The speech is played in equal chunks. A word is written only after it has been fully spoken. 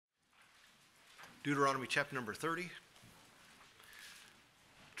Deuteronomy chapter number 30.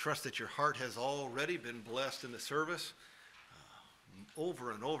 Trust that your heart has already been blessed in the service.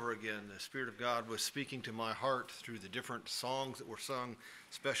 Over and over again, the Spirit of God was speaking to my heart through the different songs that were sung,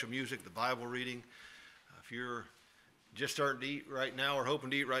 special music, the Bible reading. If you're just starting to eat right now or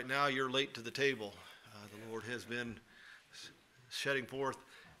hoping to eat right now, you're late to the table. The Lord has been shedding forth,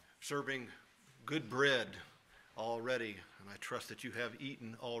 serving good bread already, and I trust that you have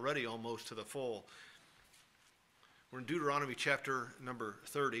eaten already almost to the full. We're in Deuteronomy chapter number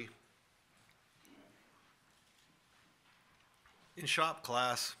 30. In shop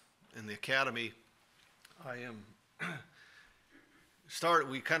class in the academy,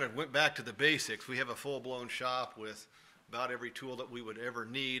 we kind of went back to the basics. We have a full-blown shop with about every tool that we would ever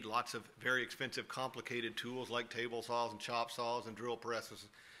need, lots of very expensive, complicated tools like table saws and chop saws and drill presses.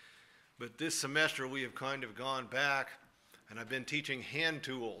 But this semester we have kind of gone back, and I've been teaching hand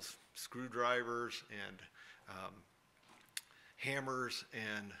tools, screwdrivers and hammers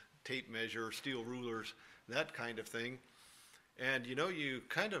and tape measures, steel rulers, that kind of thing. And you know, you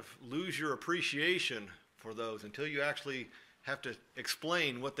kind of lose your appreciation for those until you actually have to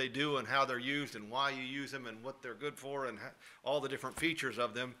explain what they do and how they're used and why you use them and what they're good for and all the different features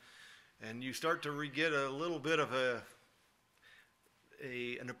of them. And you start to get a little bit of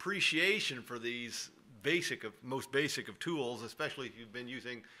an appreciation for these most basic of tools, especially if you've been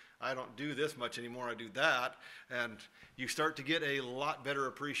using, I don't do this much anymore, I do that. And you start to get a lot better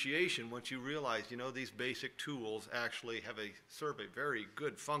appreciation once you realize, you know, these basic tools actually serve a very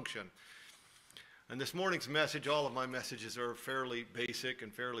good function. And this morning's message, all of my messages are fairly basic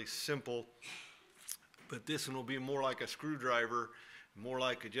and fairly simple, but this one will be more like a screwdriver, more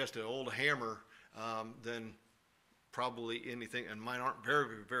like just an old hammer than probably anything. And mine aren't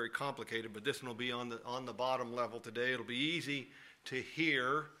very, very complicated, but this one will be on the bottom level today. It'll be easy to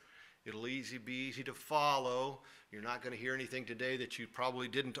hear. It'll be easy to follow. You're not going to hear anything today that you probably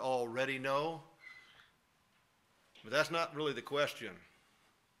didn't already know. But that's not really the question.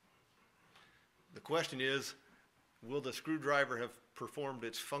 The question is, will the screwdriver have performed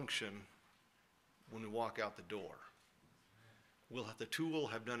its function when we walk out the door? Will the tool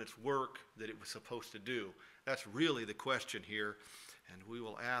have done its work that it was supposed to do? That's really the question here, and we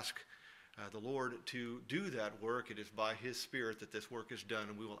will ask the Lord to do that work. It is by His Spirit that this work is done,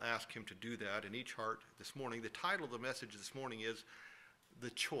 and we will ask Him to do that in each heart this morning. The title of the message this morning is The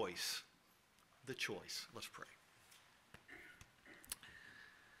Choice. The Choice. Let's pray.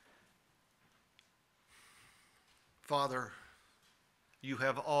 Father, you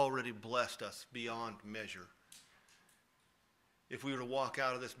have already blessed us beyond measure. If we were to walk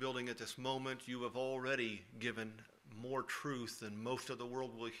out of this building at this moment, you have already given more truth than most of the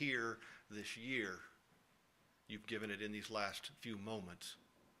world will hear this year. You've given it in these last few moments.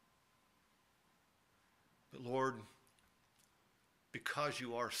 But Lord, because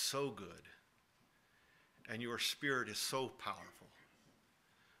you are so good and your Spirit is so powerful,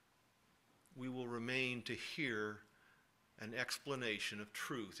 we will remain to hear an explanation of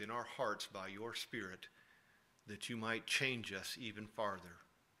truth in our hearts by your Spirit, that you might change us even farther,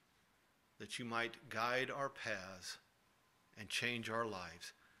 that you might guide our paths and change our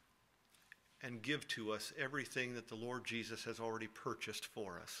lives, and give to us everything that the Lord Jesus has already purchased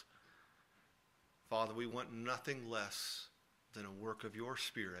for us. Father, we want nothing less than a work of your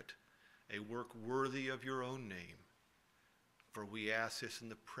Spirit, a work worthy of your own name. For we ask this in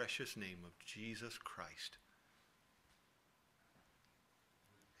the precious name of Jesus Christ.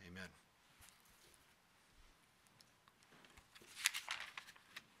 Amen.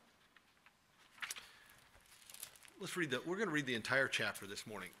 Let's read we're going to read the entire chapter this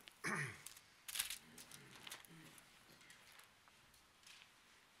morning.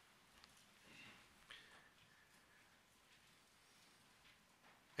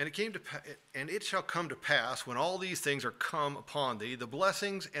 And it shall come to pass, when all these things are come upon thee, the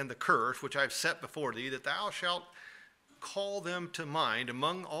blessings and the curse which I have set before thee, that thou shalt call them to mind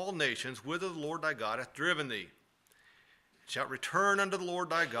among all nations, whither the Lord thy God hath driven thee. Shalt return unto the Lord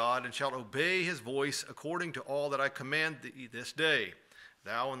thy God, and shalt obey his voice according to all that I command thee this day,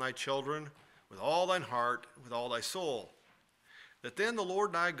 thou and thy children, with all thine heart, with all thy soul. That then the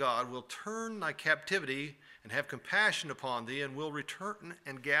Lord thy God will turn thy captivity and have compassion upon thee, and will return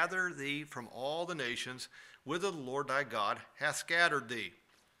and gather thee from all the nations whither the Lord thy God hath scattered thee.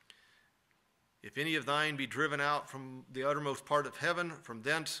 If any of thine be driven out from the uttermost part of heaven, from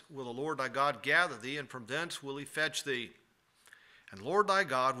thence will the Lord thy God gather thee, and from thence will he fetch thee. And the Lord thy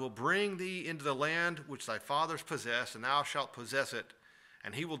God will bring thee into the land which thy fathers possessed, and thou shalt possess it.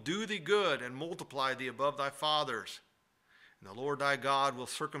 And he will do thee good, and multiply thee above thy fathers. And the Lord thy God will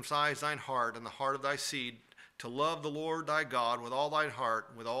circumcise thine heart and the heart of thy seed, to love the Lord thy God with all thine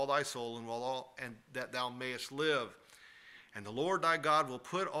heart, with all thy soul, and that thou mayest live. And the Lord thy God will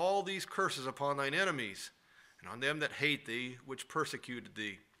put all these curses upon thine enemies, and on them that hate thee, which persecuted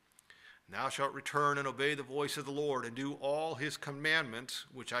thee. And thou shalt return and obey the voice of the Lord, and do all his commandments,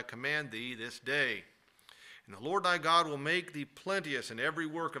 which I command thee this day. And the Lord thy God will make thee plenteous in every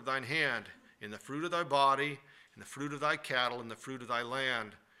work of thine hand, in the fruit of thy body, in the fruit of thy cattle, in the fruit of thy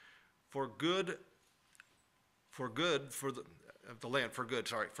land, for the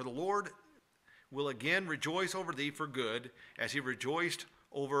Lord will again rejoice over thee for good, as he rejoiced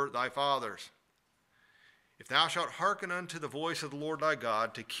over thy fathers. If thou shalt hearken unto the voice of the Lord thy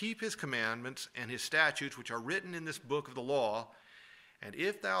God, to keep his commandments and his statutes which are written in this book of the law, and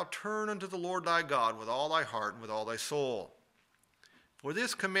if thou turn unto the Lord thy God with all thy heart and with all thy soul. For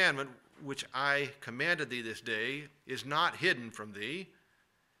this commandment which I commanded thee this day is not hidden from thee,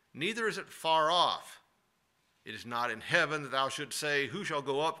 neither is it far off. It is not in heaven that thou shouldst say, Who shall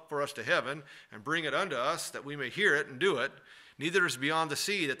go up for us to heaven, and bring it unto us, that we may hear it and do it? Neither is beyond the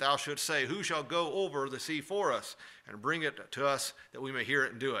sea that thou shouldst say, Who shall go over the sea for us, and bring it to us, that we may hear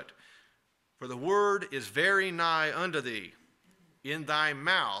it and do it? For the word is very nigh unto thee, in thy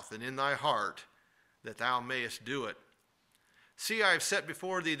mouth and in thy heart, that thou mayest do it. See, I have set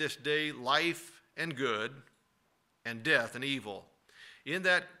before thee this day life and good, and death and evil. In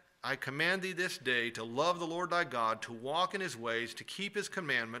that I command thee this day to love the Lord thy God, to walk in his ways, to keep his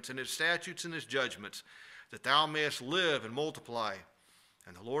commandments and his statutes and his judgments, that thou mayest live and multiply.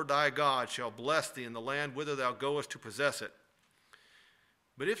 And the Lord thy God shall bless thee in the land whither thou goest to possess it.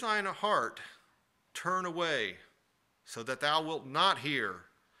 But if thine heart turn away, so that thou wilt not hear,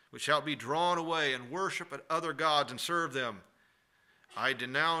 which shalt be drawn away and worship at other gods and serve them, I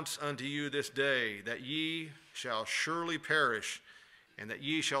denounce unto you this day that ye shall surely perish, and that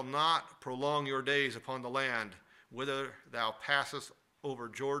ye shall not prolong your days upon the land, whither thou passest over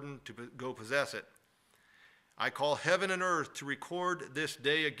Jordan to go possess it. I call heaven and earth to record this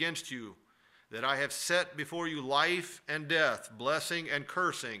day against you, that I have set before you life and death, blessing and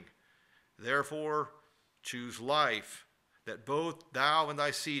cursing. Therefore choose life, that both thou and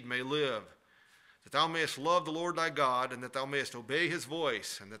thy seed may live, that thou mayest love the Lord thy God, and that thou mayest obey his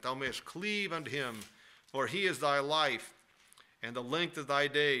voice, and that thou mayest cleave unto him, for he is thy life, and the length of thy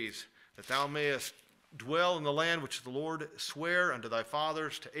days, that thou mayest dwell in the land which the Lord sware unto thy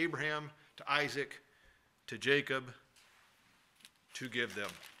fathers, to Abraham, to Isaac, to Jacob, to give them.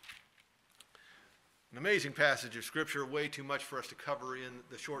 An amazing passage of Scripture, way too much for us to cover in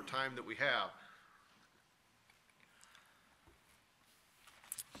the short time that we have.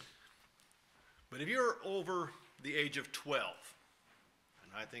 But if you're over the age of 12,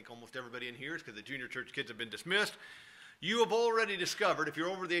 and I think almost everybody in here is, because the junior church kids have been dismissed, you have already discovered, if you're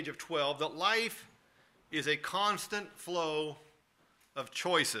over the age of 12, that life is a constant flow of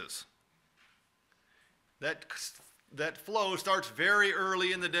choices. That flow starts very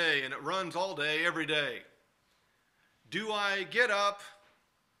early in the day, and it runs all day, every day. Do I get up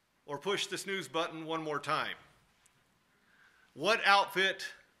or push the snooze button one more time? What outfit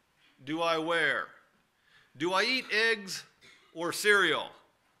do I wear? Do I eat eggs or cereal?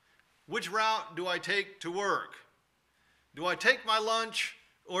 Which route do I take to work? Do I take my lunch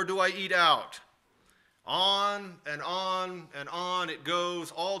or do I eat out? On and on and on it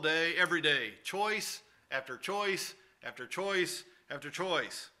goes all day, every day. Choice after choice after choice after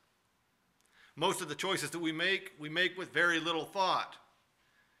choice. Most of the choices that we make with very little thought.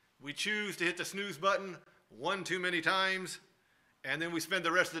 We choose to hit the snooze button one too many times, and then we spend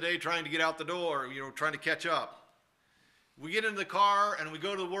the rest of the day trying to get out the door, trying to catch up. We get in the car and we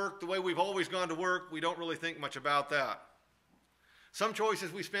go to work the way we've always gone to work. We don't really think much about that. Some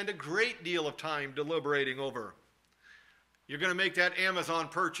choices we spend a great deal of time deliberating over. You're going to make that Amazon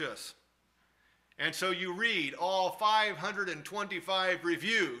purchase. And so you read all 525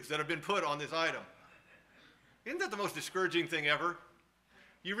 reviews that have been put on this item. Isn't that the most discouraging thing ever?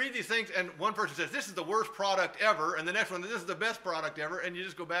 You read these things and one person says, this is the worst product ever, and the next one, this is the best product ever, and you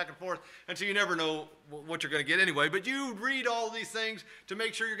just go back and forth, and so you never know what you're going to get anyway. But you read all these things to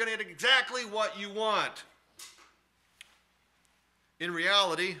make sure you're going to get exactly what you want. In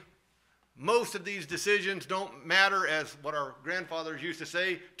reality, most of these decisions don't matter, as what our grandfathers used to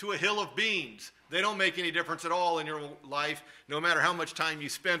say, to a hill of beans. They don't make any difference at all in your life, no matter how much time you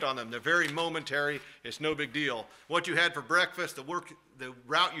spent on them. They're very momentary. It's no big deal. What you had for breakfast, the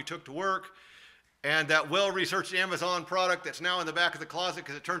route you took to work, and that well-researched Amazon product that's now in the back of the closet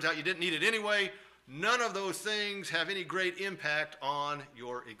because it turns out you didn't need it anyway, none of those things have any great impact on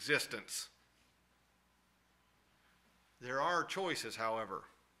your existence. There are choices, however,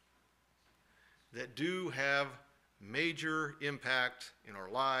 that do have major impact in our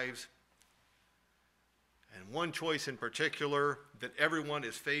lives. And one choice in particular that everyone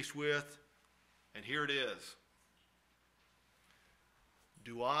is faced with, and here it is.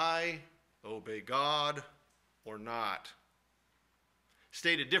 Do I obey God or not?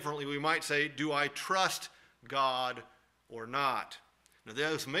 Stated differently, we might say, do I trust God or not? Now,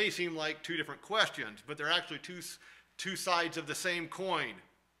 those may seem like two different questions, but they're actually two sides of the same coin.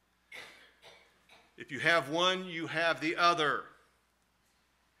 If you have one, you have the other.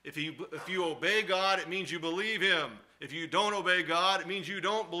 If you obey God, it means you believe him. If you don't obey God, it means you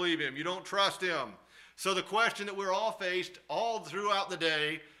don't believe him. You don't trust him. So the question that we're all faced all throughout the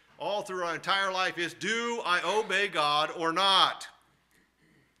day, all through our entire life is, do I obey God or not?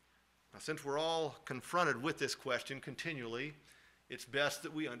 Now, since we're all confronted with this question continually, it's best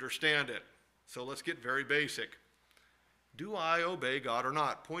that we understand it. So let's get very basic. Do I obey God or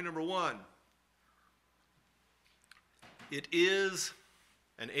not? Point number one. It is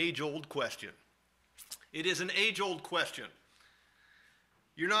an age-old question. It is an age-old question.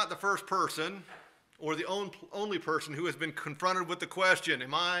 You're not the first person or the only person who has been confronted with the question,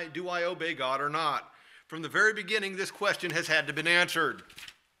 do I obey God or not? From the very beginning, this question has had to be answered.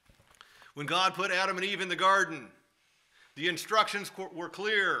 When God put Adam and Eve in the garden, the instructions were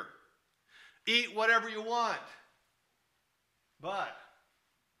clear. Eat whatever you want, but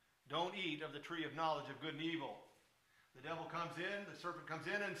don't eat of the tree of knowledge of good and evil. The devil comes in, the serpent comes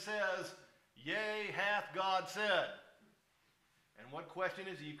in and says, yea, hath God said. And what question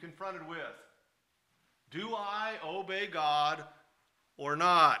is he confronted with? Do I obey God or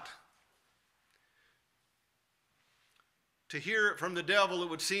not? To hear it from the devil, it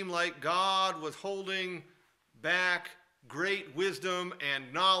would seem like God was holding back great wisdom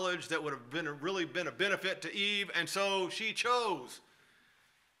and knowledge that would have really been a benefit to Eve, and so she chose.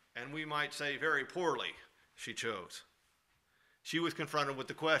 And we might say very poorly, she chose. She was confronted with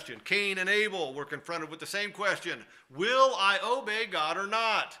the question. Cain and Abel were confronted with the same question. Will I obey God or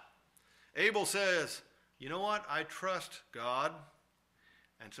not? Abel says, you know what? I trust God.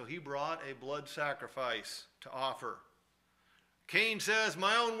 And so he brought a blood sacrifice to offer. Cain says,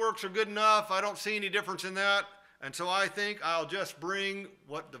 my own works are good enough. I don't see any difference in that. And so I think I'll just bring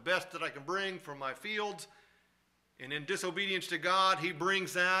the best that I can bring from my fields. And in disobedience to God, he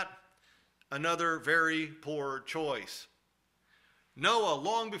brings that. Another very poor choice. Noah,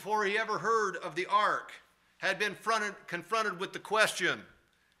 long before he ever heard of the ark, had been confronted with the question,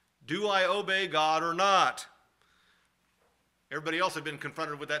 do I obey God or not? Everybody else had been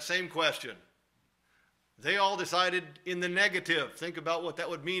confronted with that same question. They all decided in the negative. Think about what that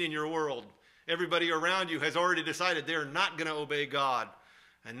would mean in your world. Everybody around you has already decided they're not going to obey God.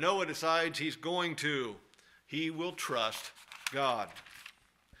 And Noah decides he's going to. He will trust God.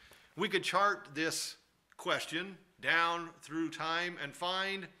 We could chart this question down through time and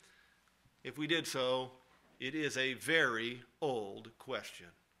find, if we did so, it is a very old question.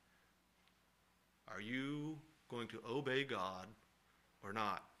 Are you going to obey God or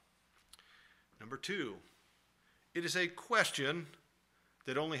not? Number two, it is a question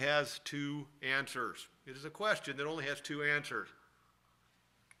that only has two answers. It is a question that only has two answers.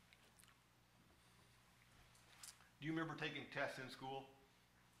 Do you remember taking tests in school?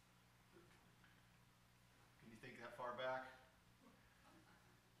 Can you think that far back?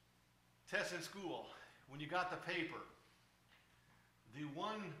 Tests in school, when you got the paper, the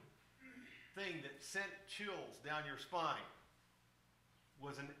one thing that sent chills down your spine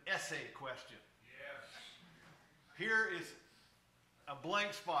was an essay question. Yes. Here is a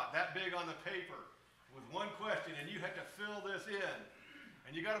blank spot that big on the paper with one question, and you have to fill this in.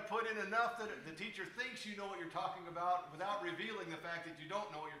 And you got to put in enough that the teacher thinks you know what you're talking about without revealing the fact that you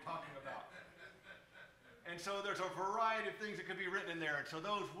don't know what you're talking about. And so there's a variety of things that could be written in there. And so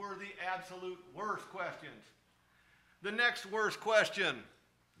those were the absolute worst questions. The next worst question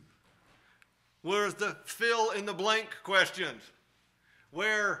was the fill in the blank questions,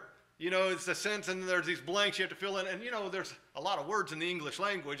 where, it's a sentence and there's these blanks you have to fill in. And, there's a lot of words in the English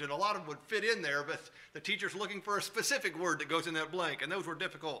language, and a lot of them would fit in there, but the teacher's looking for a specific word that goes in that blank, and those were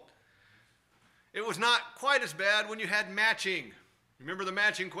difficult. It was not quite as bad when you had matching. Remember the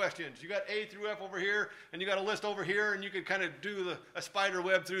matching questions? You got A through F over here, and you got a list over here, and you could kind of do a spider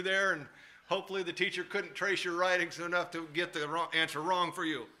web through there, and hopefully the teacher couldn't trace your writings enough to get the answer wrong for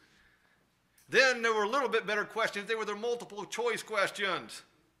you. Then there were a little bit better questions. They were the multiple choice questions.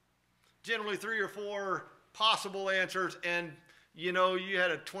 Generally 3 or 4 possible answers, and you had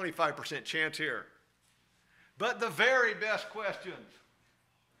a 25% chance here. But the very best questions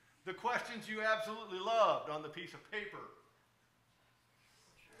The questions you absolutely loved on the piece of paper.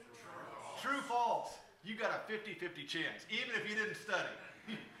 True, false. You got a 50-50 chance. Even if you didn't study,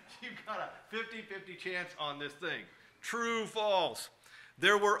 you've got a 50-50 chance on this thing. True, false.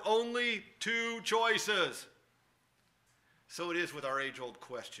 There were only two choices. So it is with our age-old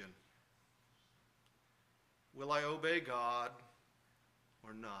question. Will I obey God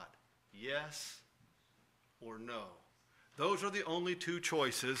or not? Yes or no? Those are the only two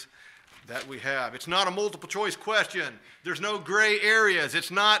choices that we have. It's not a multiple choice question. There's no gray areas.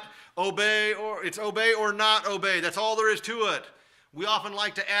 It's not obey or not obey. That's all there is to it. We often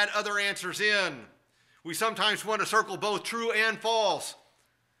like to add other answers in. We sometimes want to circle both true and false.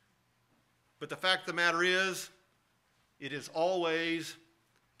 But the fact of the matter is, it is always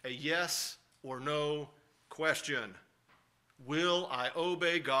a yes or no question. Will I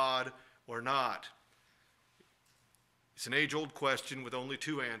obey God or not? It's an age-old question with only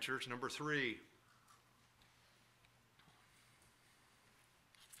two answers. Number 3.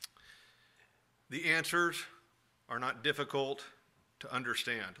 The answers are not difficult to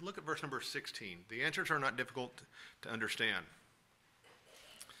understand. Look at verse number 16. The answers are not difficult to understand.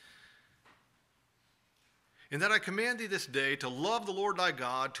 In that I command thee this day to love the Lord thy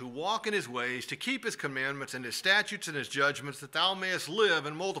God, to walk in his ways, to keep his commandments and his statutes and his judgments, that thou mayest live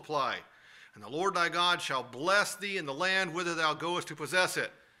and multiply. And the Lord thy God shall bless thee in the land whither thou goest to possess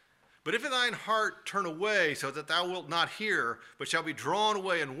it. But if thine heart turn away, so that thou wilt not hear, but shall be drawn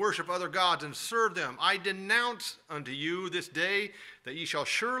away and worship other gods and serve them, I denounce unto you this day that ye shall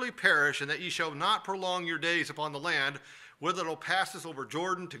surely perish, and that ye shall not prolong your days upon the land, whither thou passest over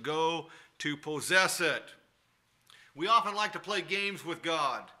Jordan to go to possess it. We often like to play games with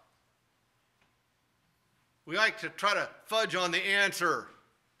God. We like to try to fudge on the answer.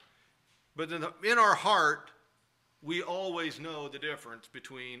 But in our heart, we always know the difference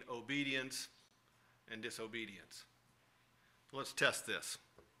between obedience and disobedience. Let's test this.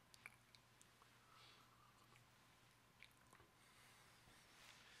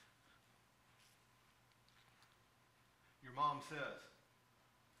 Your mom says,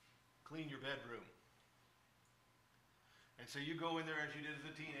 clean your bedroom. And so you go in there as you did as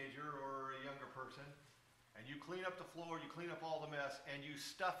a teenager or a younger person, and you clean up the floor, you clean up all the mess, and you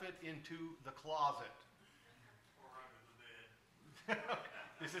stuff it into the closet. Or under the bed.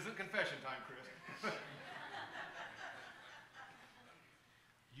 This isn't confession time, Chris.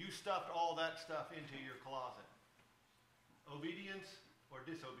 You stuffed all that stuff into your closet. Obedience or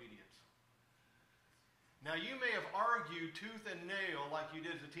disobedience? Now, you may have argued tooth and nail like you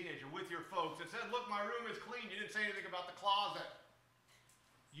did as a teenager with your folks and said, look, my room is clean. You didn't say anything about the closet.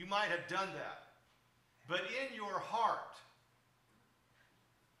 You might have done that. But in your heart,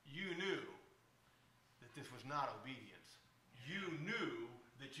 you knew that this was not obedience. You knew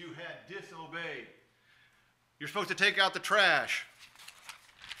that you had disobeyed. You're supposed to take out the trash.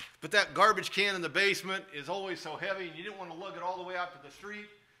 But that garbage can in the basement is always so heavy, and you didn't want to lug it all the way out to the street.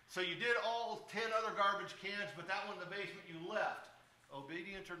 So you did all 10 other garbage cans, but that one in the basement you left.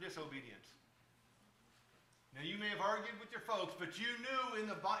 Obedience or disobedience? Now, you may have argued with your folks, but you knew in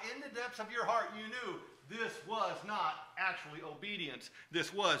the depths of your heart, you knew this was not actually obedience.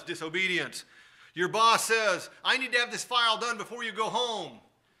 This was disobedience. Your boss says, I need to have this file done before you go home.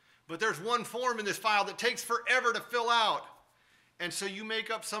 But there's one form in this file that takes forever to fill out. And so you make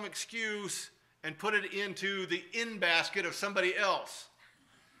up some excuse and put it into the in basket of somebody else.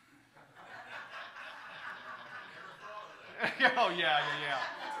 Oh, yeah.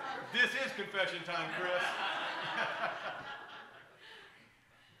 This is confession time, Chris.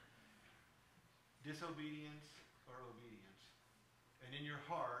 Disobedience or obedience. And in your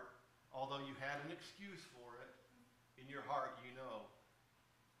heart, although you had an excuse for it, in your heart you know,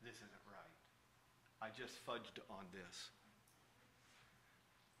 this isn't right. I just fudged on this.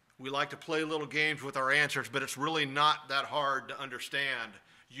 We like to play little games with our answers, but it's really not that hard to understand.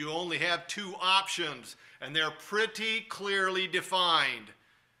 You only have two options, and they're pretty clearly defined.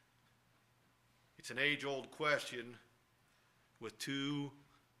 It's an age-old question with two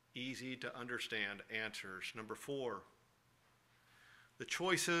easy-to-understand answers. Number 4, the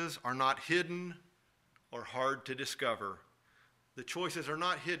choices are not hidden or hard to discover. The choices are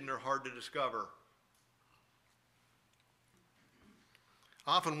not hidden or hard to discover.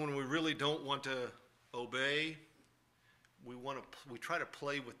 Often when we really don't want to obey, we try to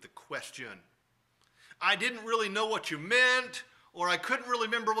play with the question. I didn't really know what you meant, or I couldn't really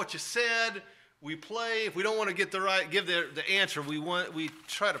remember what you said. We play, if we don't want to give the answer, we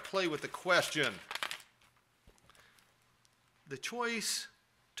try to play with the question. The choice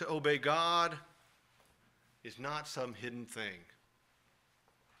to obey God is not some hidden thing.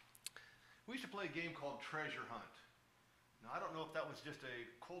 We used to play a game called Treasure Hunt. Now, I don't know if that was just a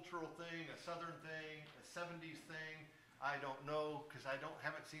cultural thing, a Southern thing, a 70s thing. I don't know, because I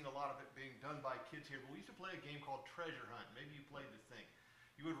haven't seen a lot of it being done by kids here. But we used to play a game called Treasure Hunt. Maybe you played this thing.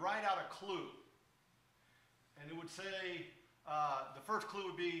 You would write out a clue. And it would say, the first clue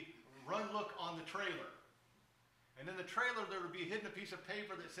would be, run look on the trailer. And in the trailer, there would be hidden a piece of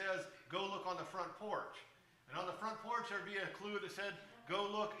paper that says, go look on the front porch. And on the front porch, there would be a clue that said, go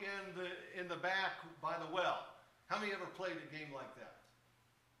look in the back by the well. How many ever played a game like that?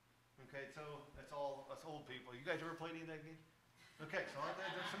 Okay, so that's all us old people. You guys ever played any of that game? Okay, so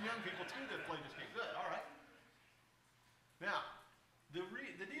there's some young people too that played this game. Good, all right. Now,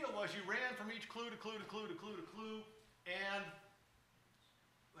 the deal was you ran from each clue to clue to clue to clue to clue, and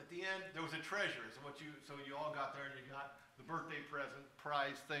at the end there was a treasure. So you all got there and you got the birthday present,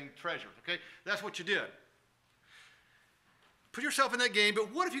 prize thing, treasure. Okay, that's what you did. Put yourself in that game,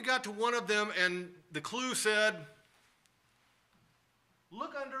 but what if you got to one of them and the clue said,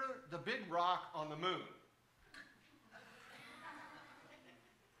 look under the big rock on the moon.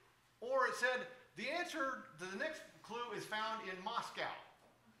 Or it said, the answer to the next clue is found in Moscow.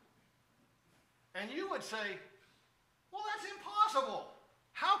 And you would say, well, that's impossible.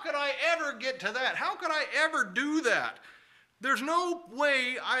 How could I ever get to that? How could I ever do that? There's no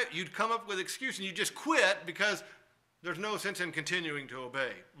way you'd come up with an excuse and you just quit because there's no sense in continuing to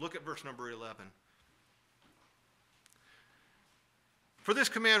obey. Look at verse number 11. For this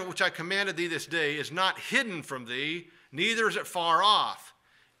commandment which I commanded thee this day is not hidden from thee, neither is it far off.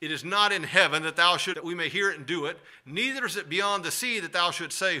 It is not in heaven that we may hear it and do it, neither is it beyond the sea that thou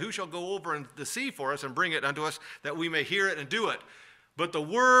shouldst say, who shall go over the sea for us and bring it unto us that we may hear it and do it? But the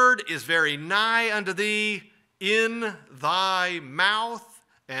word is very nigh unto thee, in thy mouth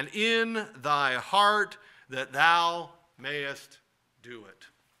and in thy heart, that thou mayest do it.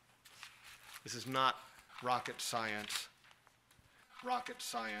 This is not rocket science. Rocket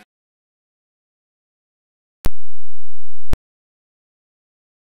science.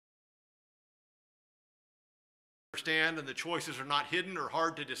 Understand, and the choices are not hidden or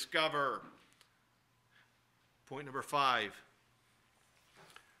hard to discover. Point number 5.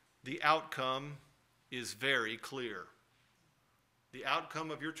 The outcome is very clear. The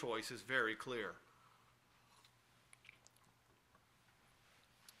outcome of your choice is very clear.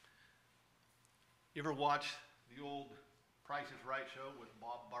 You ever watch the old Price is Right show with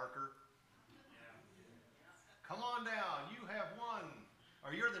Bob Barker? Come on down, you have won.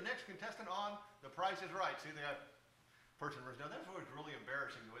 Or you're the next contestant on The Price is Right. See, the person runs down. That's always really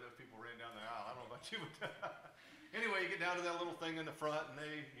embarrassing, the way those people ran down the aisle. I don't know about you, but anyway, you get down to that little thing in the front, and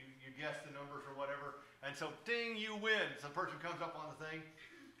you guess the numbers or whatever. And so, ding, you win. So the person comes up on the thing,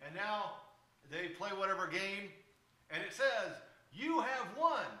 and now they play whatever game, and it says, you have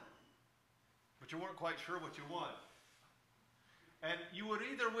won. But you weren't quite sure what you won. And you would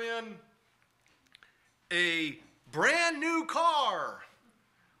either win a brand new car,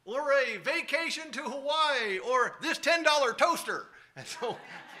 or a vacation to Hawaii, or this $10 toaster. And so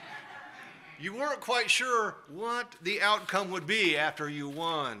you weren't quite sure what the outcome would be after you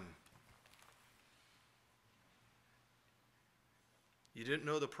won. You didn't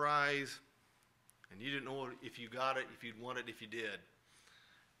know the prize, and you didn't know if you got it, if you'd won it, if you did.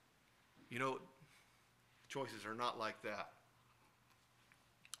 You know, choices are not like that.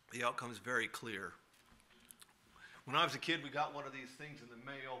 The outcome is very clear. When I was a kid, we got one of these things in the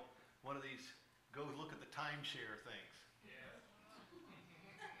mail, one of these, go look at the timeshare things. Yeah.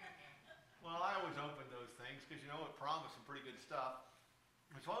 Well, I always opened those things because, you know, it promised some pretty good stuff.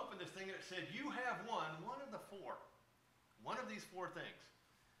 And so I opened this thing and it said, you have won one of the 4. One of these 4 things.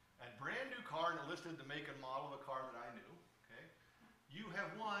 A brand new car, and it listed the make and model of a car that I knew. Okay. You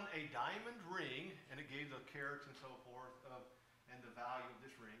have won a diamond ring, and it gave the carats and so forth and the value of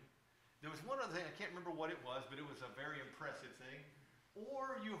this ring. There was one other thing, I can't remember what it was, but it was a very impressive thing.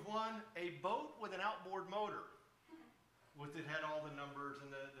 Or you've won a boat with an outboard motor. It had all the numbers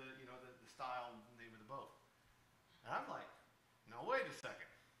and the style and the name of the boat. And I'm like, now wait a second.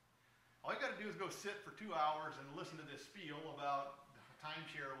 All you got to do is go sit for 2 hours and listen to this spiel about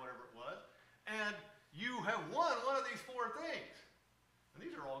timeshare or whatever it was, and you have won one of these 4 things. And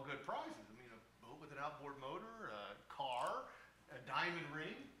these are all good prizes. I mean, a boat with an outboard motor, a car, a diamond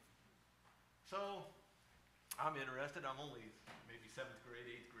ring. So I'm interested. I'm only maybe 7th grade,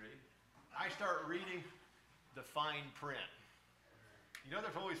 8th grade. I start reading the fine print. You know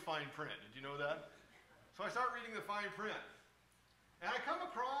there's always fine print. Did you know that? So I start reading the fine print. And I come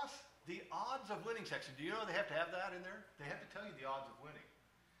across the odds of winning section. Do you know they have to have that in there? They have to tell you the odds of winning.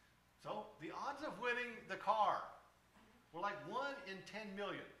 So the odds of winning the car were like 1 in 10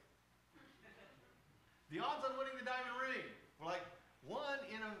 million. The odds on winning the diamond ring were like 1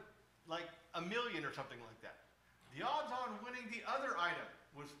 in a million or something like that. The odds on winning the other item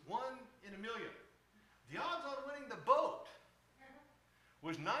was 1 in a million. The odds on winning the boat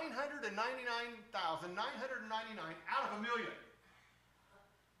was 999,999 out of a million.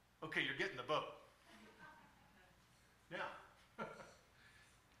 Okay, you're getting the boat. Now,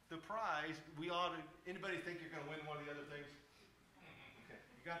 the prize, anybody think you're going to win one of the other things? Okay,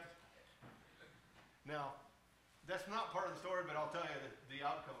 you got this. Now, that's not part of the story, but I'll tell you the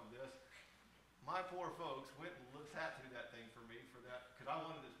outcome of this. My poor folks went and sat through that thing for me for that, because I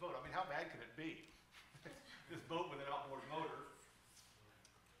wanted this boat. I mean, how bad could it be? This boat with an outboard motor.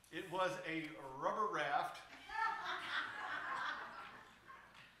 It was a rubber raft.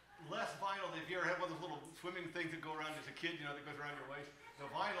 Less vinyl. If you ever had one of those little swimming things that go around as a kid, that goes around your waist. The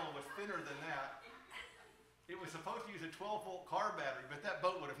vinyl was thinner than that. It was supposed to use a 12-volt car battery, but that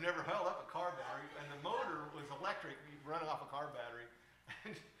boat would have never held up a car battery, and the motor was electric, running off a car battery.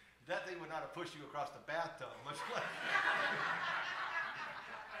 And that thing would not have pushed you across the bathtub, much less.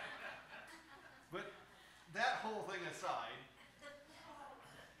 But that whole thing aside,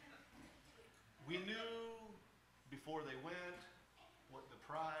 we knew before they went what the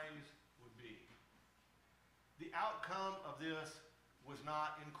prize would be. The outcome of this was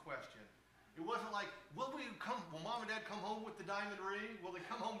not in question. It wasn't like, will Mom and Dad come home with the diamond ring? Will they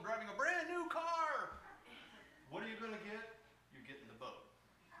come home driving a brand new car? What are you going to get? You're getting the boat.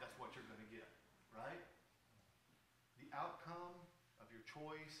 That's what you're going to get, right? The outcome of your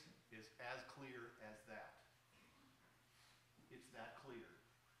choice is as clear as that. It's that clear.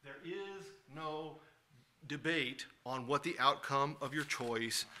 There is no debate on what the outcome of your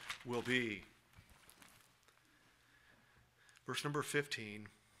choice will be. Verse number 15.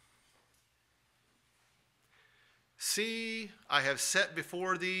 See, I have set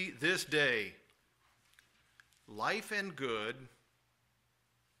before thee this day life and good,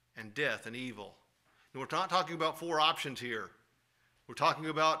 and death and evil. And we're not talking about 4 options here. We're talking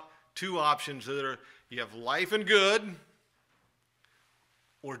about 2 options that are, you have life and good,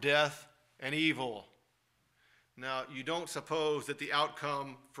 or death and evil. Now, you don't suppose that the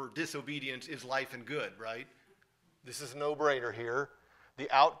outcome for disobedience is life and good, right? This is a no-brainer here. The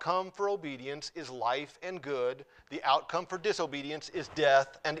outcome for obedience is life and good. The outcome for disobedience is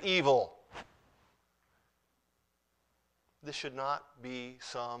death and evil. This should not be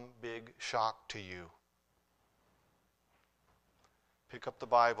some big shock to you. Pick up the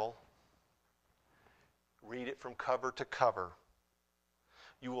Bible. Read it from cover to cover.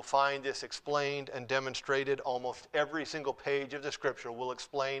 You will find this explained and demonstrated. Almost every single page of the Scripture will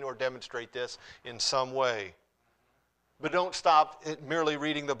explain or demonstrate this in some way. But don't stop at merely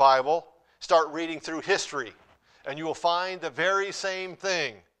reading the Bible. Start reading through history, and you will find the very same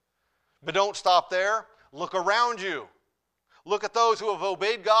thing. But don't stop there. Look around you. Look at those who have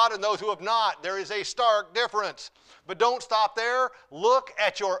obeyed God and those who have not. There is a stark difference. But don't stop there. Look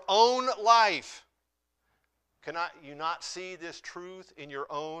at your own life. Cannot you not see this truth in your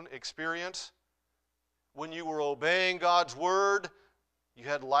own experience? When you were obeying God's word, you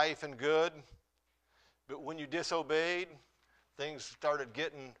had life and good. But when you disobeyed, things started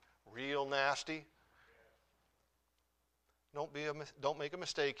getting real nasty. Don't make a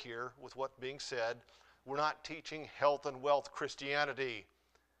mistake here with what's being said. We're not teaching health and wealth Christianity.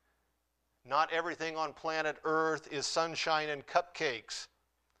 Not everything on planet Earth is sunshine and cupcakes.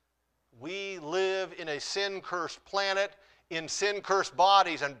 We live in a sin-cursed planet, in sin-cursed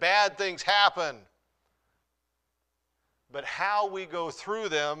bodies, and bad things happen. But how we go through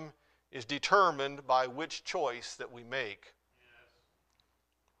them is determined by which choice that we make.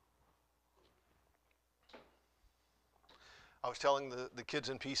 I was telling the kids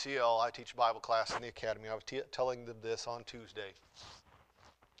in PCL, I teach Bible class in the academy, I was telling them this on Tuesday.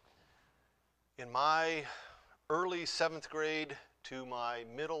 In my early 7th grade to my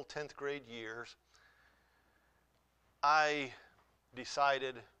middle 10th grade years, I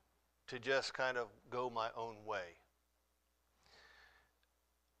decided to just kind of go my own way.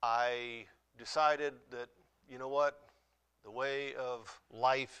 I decided that, you know what, the way of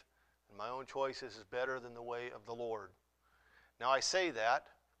life and my own choices is better than the way of the Lord. Now I say that,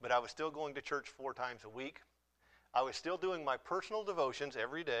 but I was still going to church 4 times a week. I was still doing my personal devotions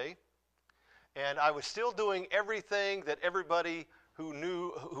every day. And I was still doing everything that everybody who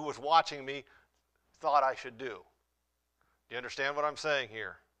was watching me thought I should do. Do you understand what I'm saying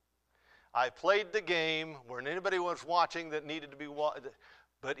here? I played the game where anybody was watching that needed to be watched.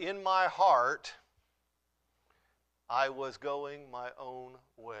 But in my heart, I was going my own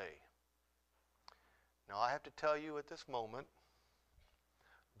way. Now I have to tell you at this moment,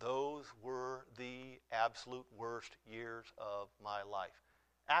 those were the absolute worst years of my life.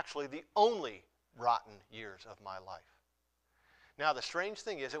 Actually, the only rotten years of my life. Now, the strange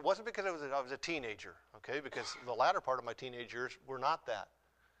thing is, it wasn't because I was a teenager, okay? Because the latter part of my teenage years were not that.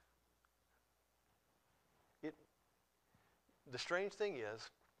 The strange thing is,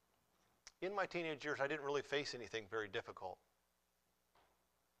 in my teenage years, I didn't really face anything very difficult.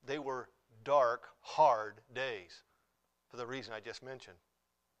 They were dark, hard days, for the reason I just mentioned.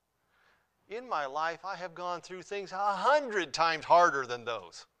 In my life, I have gone through things 100 times harder than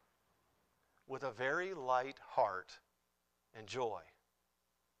those, with a very light heart and joy.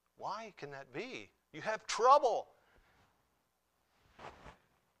 Why can that be? You have trouble.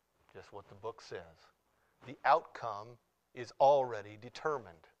 Just what the book says. The outcome is already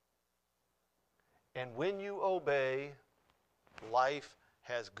determined. And when you obey, life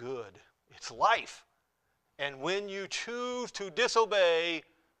has good. It's life. And when you choose to disobey,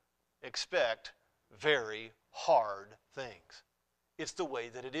 expect very hard things. It's the way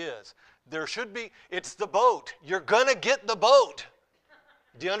that it is. There should be, it's the boat. You're going to get the boat.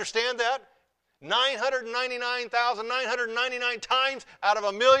 Do you understand that? 999,999 times out of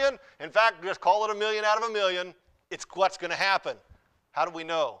a million. In fact, just call it a million out of a million. It's what's going to happen. How do we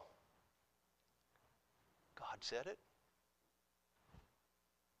know? God said it.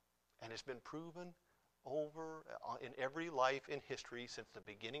 And it's been proven over in every life in history since the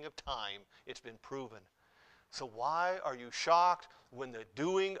beginning of time. It's been proven. So why are you shocked when the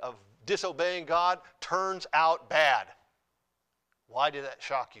doing of disobeying God turns out bad? Why did that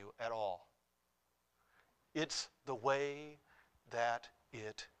shock you at all? It's the way that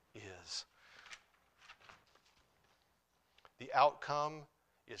it is. The outcome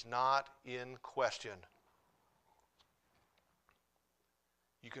is not in question.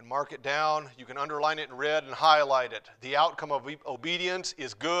 You can mark it down, you can underline it in red and highlight it. The outcome of obedience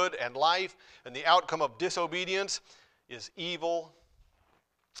is good and life, and the outcome of disobedience is evil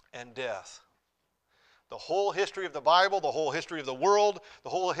and death. The whole history of the Bible, the whole history of the world, the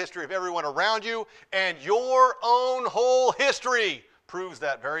whole history of everyone around you, and your own whole history proves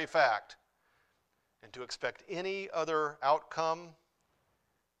that very fact. And to expect any other outcome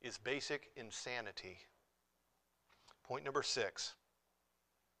is basic insanity. Point number 6.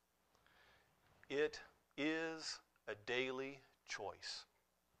 It is a daily choice.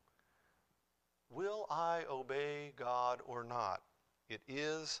 Will I obey God or not? It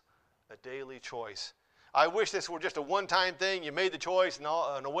is a daily choice. I wish this were just a one-time thing. You made the choice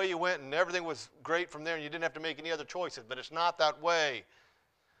and away you went and everything was great from there and you didn't have to make any other choices, but it's not that way.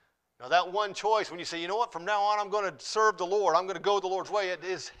 Now that one choice, when you say, you know what, from now on I'm going to serve the Lord, I'm going to go the Lord's way,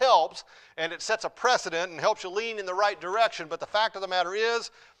 it helps and it sets a precedent and helps you lean in the right direction. But the fact of the matter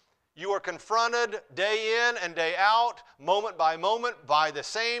is, you are confronted day in and day out, moment by the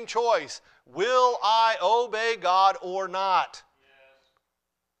same choice. Will I obey God or not? Yes.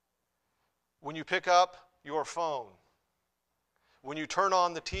 When you pick up your phone, when you turn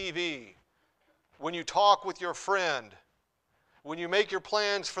on the TV, when you talk with your friend, when you make your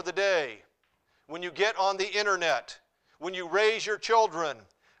plans for the day, when you get on the internet, when you raise your children,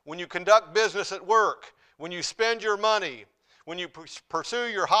 when you conduct business at work, when you spend your money, when you pursue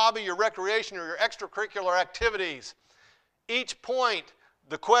your hobby, your recreation, or your extracurricular activities, each point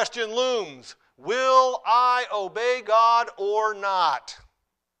the question looms, will I obey God or not?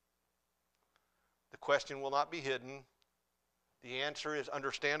 The question will not be hidden. The answer is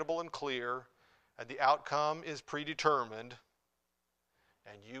understandable and clear, and the outcome is predetermined,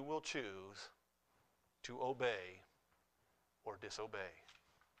 and you will choose to obey or disobey.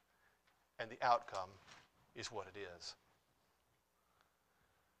 And the outcome is what it is.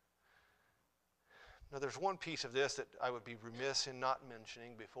 Now, there's one piece of this that I would be remiss in not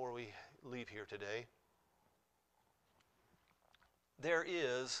mentioning before we leave here today. There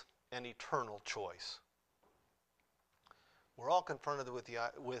is an eternal choice. We're all confronted with the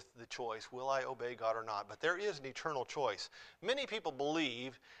choice, will I obey God or not? But there is an eternal choice. Many people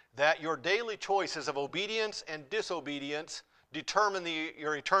believe that your daily choices of obedience and disobedience determine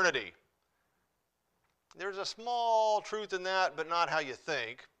your eternity. There's a small truth in that, but not how you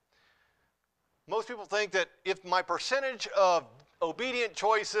think. Most people think that if my percentage of obedient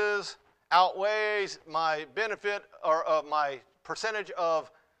choices outweighs my benefit or my percentage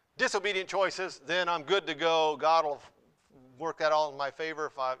of disobedient choices, then I'm good to go. God will work that all in my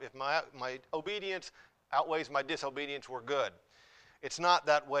favor. If my obedience outweighs my disobedience, we're good. It's not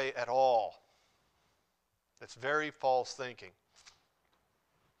that way at all. It's very false thinking.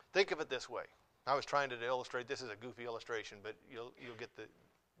 Think of it this way. I was trying to illustrate, this is a goofy illustration, but you'll get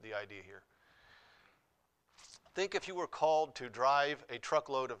the idea here. Think if you were called to drive a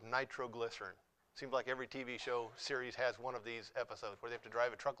truckload of nitroglycerin. Seems like every TV show series has one of these episodes where they have to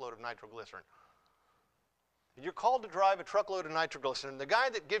drive a truckload of nitroglycerin. You're called to drive a truckload of nitroglycerin. The guy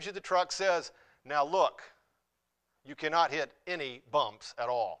that gives you the truck says, now look, you cannot hit any bumps at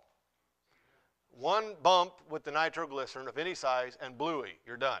all. One bump with the nitroglycerin of any size and bluey,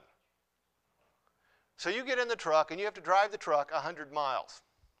 you're done. So you get in the truck and you have to drive the truck 100 miles.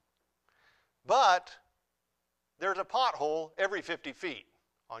 But there's a pothole every 50 feet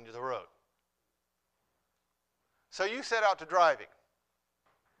on the road. So you set out to driving.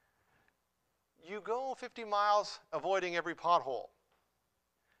 You go 50 miles avoiding every pothole.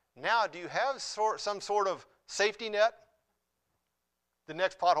 Now, do you have some sort of safety net? The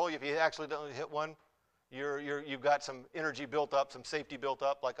next pothole, if you actually don't hit one, you've got some energy built up, some safety built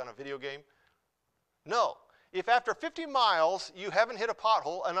up, like on a video game? No. If after 50 miles you haven't hit a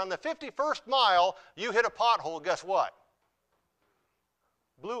pothole, and on the 51st mile you hit a pothole, guess what?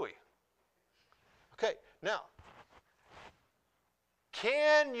 Bluey. Okay, now,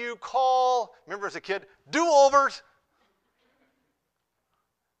 can you call, remember as a kid, do-overs?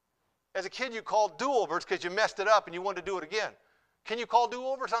 As a kid you called do-overs because you messed it up and you wanted to do it again. Can you call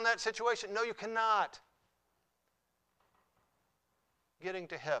do-overs on that situation? No, you cannot. Getting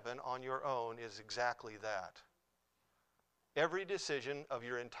to heaven on your own is exactly that. Every decision of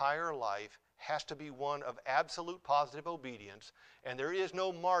your entire life has to be one of absolute positive obedience, and there is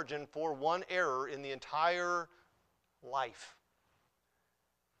no margin for one error in the entire life.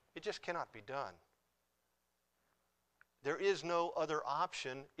 It just cannot be done. There is no other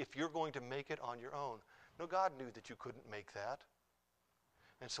option if you're going to make it on your own. No, God knew that you couldn't make that.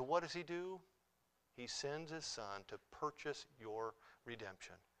 And so what does he do? He sends his son to purchase your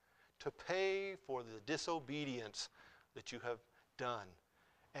redemption, to pay for the disobedience that you have done.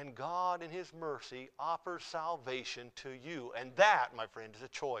 And God in his mercy offers salvation to you. And that, my friend, is a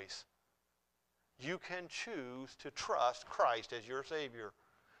choice. You can choose to trust Christ as your Savior.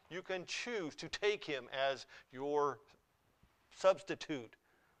 You can choose to take him as your substitute.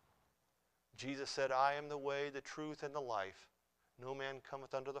 Jesus said, I am the way, the truth, and the life. No man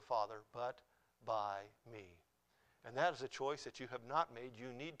cometh unto the Father but by me. And that is a choice that you have not made,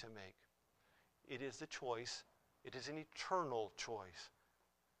 you need to make. It is the choice, it is an eternal choice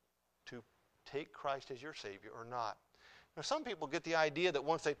to take Christ as your Savior or not. Now some people get the idea that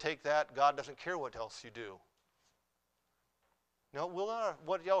once they take that, God doesn't care what else you do. No,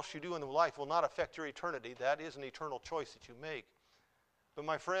 what else you do in life will not affect your eternity. That is an eternal choice that you make. But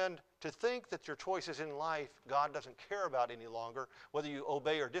my friend, to think that your choices in life God doesn't care about any longer, whether you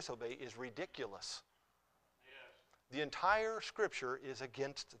obey or disobey, is ridiculous. Yes. The entire Scripture is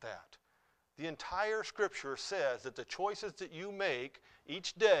against that. The entire Scripture says that the choices that you make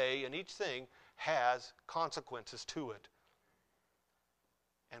each day and each thing has consequences to it.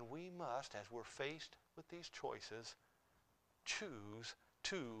 And we must, as we're faced with these choices, choose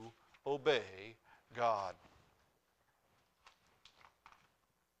to obey God.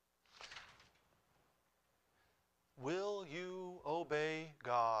 Will you obey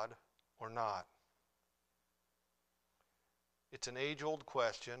God or not? It's an age-old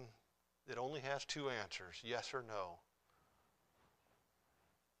question that only has two answers, yes or no.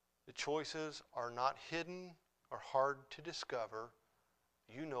 The choices are not hidden or hard to discover.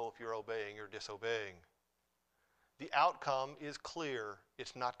 You know if you're obeying or disobeying. The outcome is clear.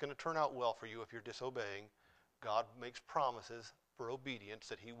 It's not going to turn out well for you if you're disobeying. God makes promises for obedience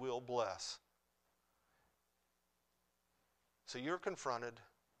that he will bless. So you're confronted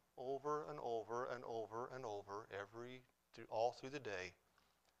over and over and over and over all through the day.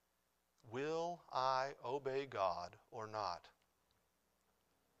 Will I obey God or not?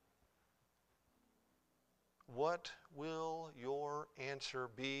 What will your answer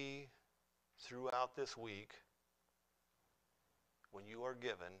be throughout this week when you are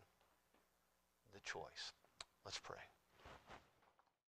given the choice? Let's pray.